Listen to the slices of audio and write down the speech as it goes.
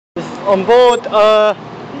On board, The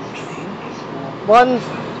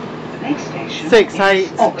next station 168.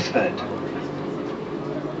 is Oxford.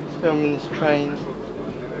 Filming this train.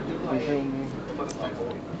 I'm filming.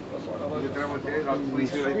 I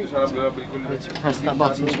need to press that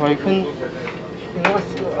button to open.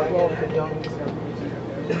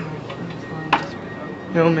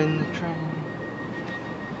 Filming the train.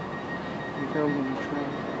 I'm filming the train.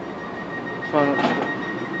 Try not to.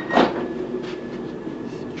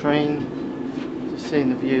 Train. Just seeing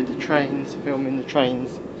the view of the trains. Filming the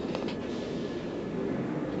trains.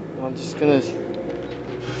 I'm just gonna sit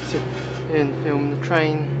here and film the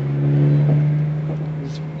train.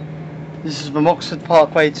 This is from Oxford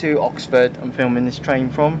Parkway to Oxford. I'm filming this train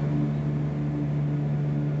from.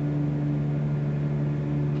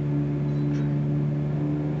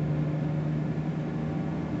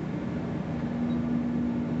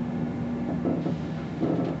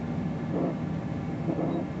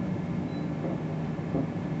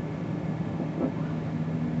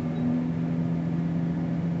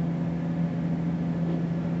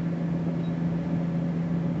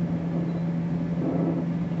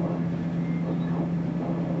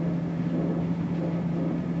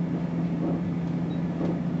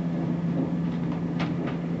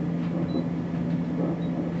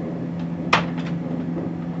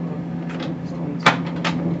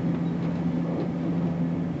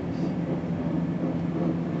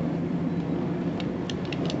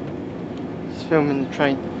 Filming the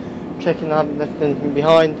train, checking I haven't left anything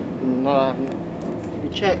behind, and I haven't. Let me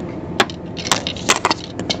check.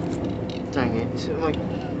 Dang it, it's my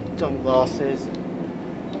dumb glasses.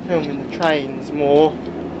 I'm filming the trains more.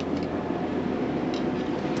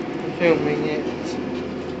 I'm filming it.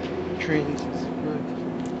 Trains, it's good.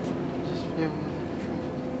 Just filming the train.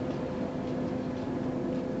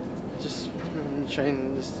 Just filming the train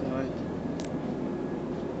on this side.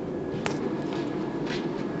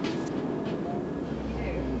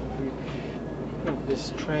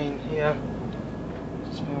 This train here,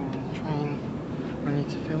 just filming the train. I need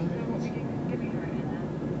to film it.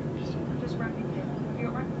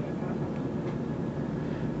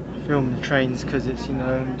 I film the trains because it's, you know,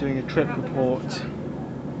 I'm doing a trip report. I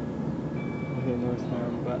hear noise now,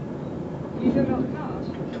 but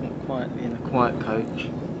talk quietly in a quiet coach.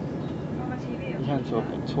 You can talk,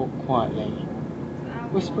 but talk quietly.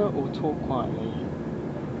 Whisper or talk quietly.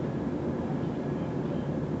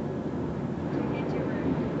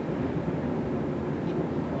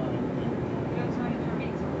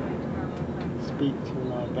 Speak to a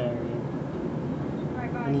librarian.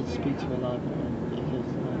 I need to speak to a librarian because,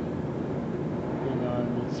 you know, I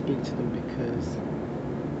need to speak to them because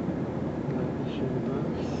they issue the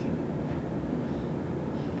books.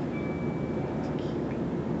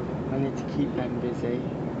 I need to keep them busy.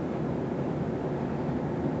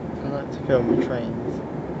 I like to film the trains.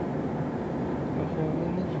 I'm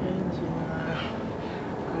filming the trains, you know.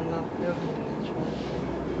 I love filming the trains.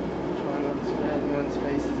 Try not to get anyone's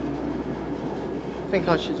faces in. I think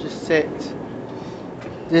I should just sit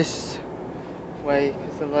this way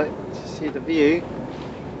because I like to see the view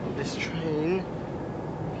of this train.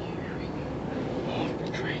 Of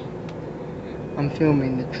the train. I'm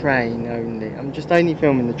filming the train only. I'm just only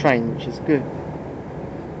filming the train, which is good.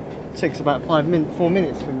 It takes about 4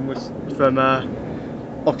 minutes from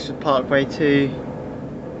Oxford Parkway to.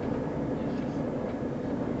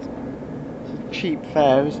 It's a cheap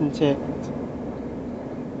fare, isn't it?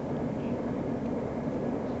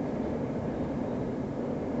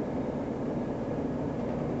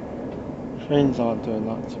 Trains aren't doing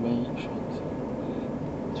that to me. Interesting.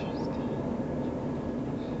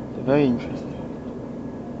 They're very interesting.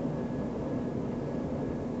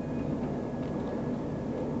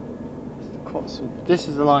 This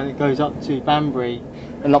is the line that goes up to Banbury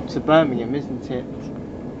and up to Birmingham, isn't it?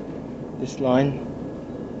 This line.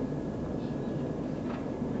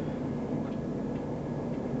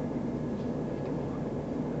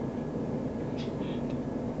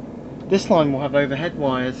 This line will have overhead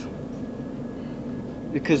wires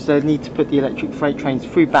because they need to put the electric freight trains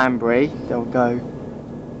through Banbury. They'll go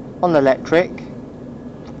on electric.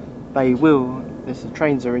 They will. The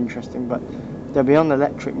trains are interesting, but they'll be on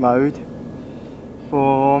electric mode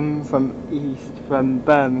from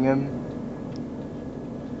Birmingham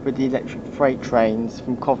with the electric freight trains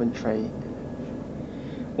from Coventry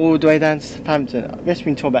all the way down to Southampton. I guess we've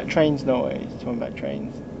been talking about trains, not we? Talking about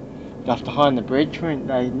trains. They'd have to hide the bridge, wouldn't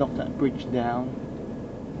they? Knock that bridge down.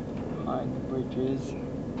 Hide the bridges.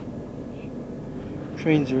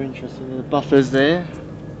 Trains are interesting. The buffers there.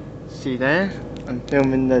 See there? I'm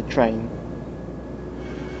filming the train.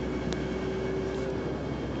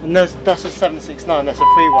 And that's a 769, that's a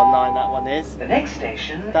 319, that one is. The next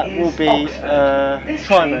station That is will be Oxford. This train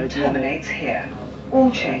tri-mode, isn't it? terminates here. All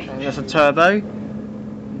change. Okay, that's a turbo.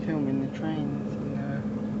 I'm filming the trains in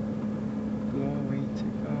glory to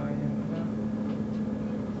God.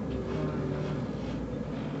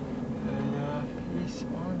 Peace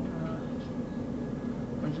on earth.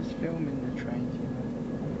 I'm just filming the trains, you know.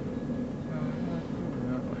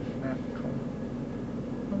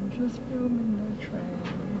 I'm just filming the train,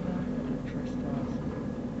 Electro Stars.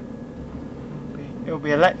 It'll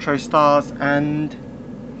be Electro Stars and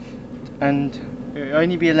it'll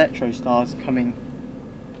only be Electro Stars coming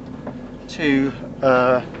to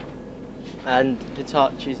and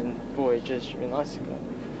Hitachi's and Voyagers. Should be nice to go.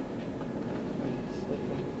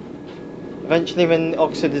 Eventually, when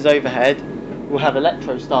Oxford is overhead, we'll have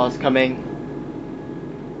Electro Stars coming.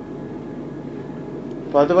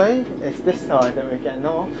 By the way, it's this side that we're getting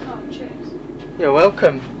off. Oh, cheers. You're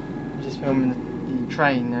welcome. I'm just filming the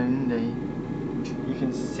train and you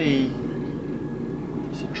can see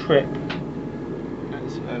it's a trip.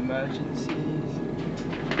 That's for emergencies.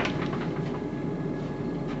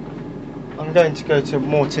 I'm going to go to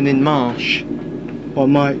Moreton in Marsh, or I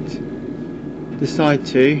might decide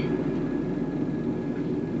to.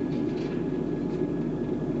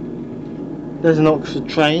 There's an Oxford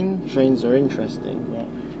train. Trains are interesting, but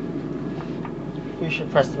who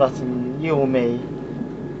should press the button, you or me?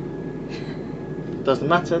 Doesn't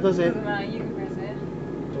matter, does it? Doesn't matter, you can press it.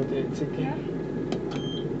 Or do it ticket?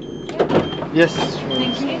 Yeah. Yes.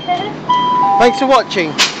 Thank you. Thanks for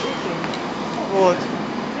watching. Onboard.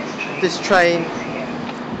 This train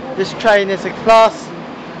is a class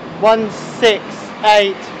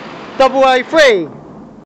 168 003.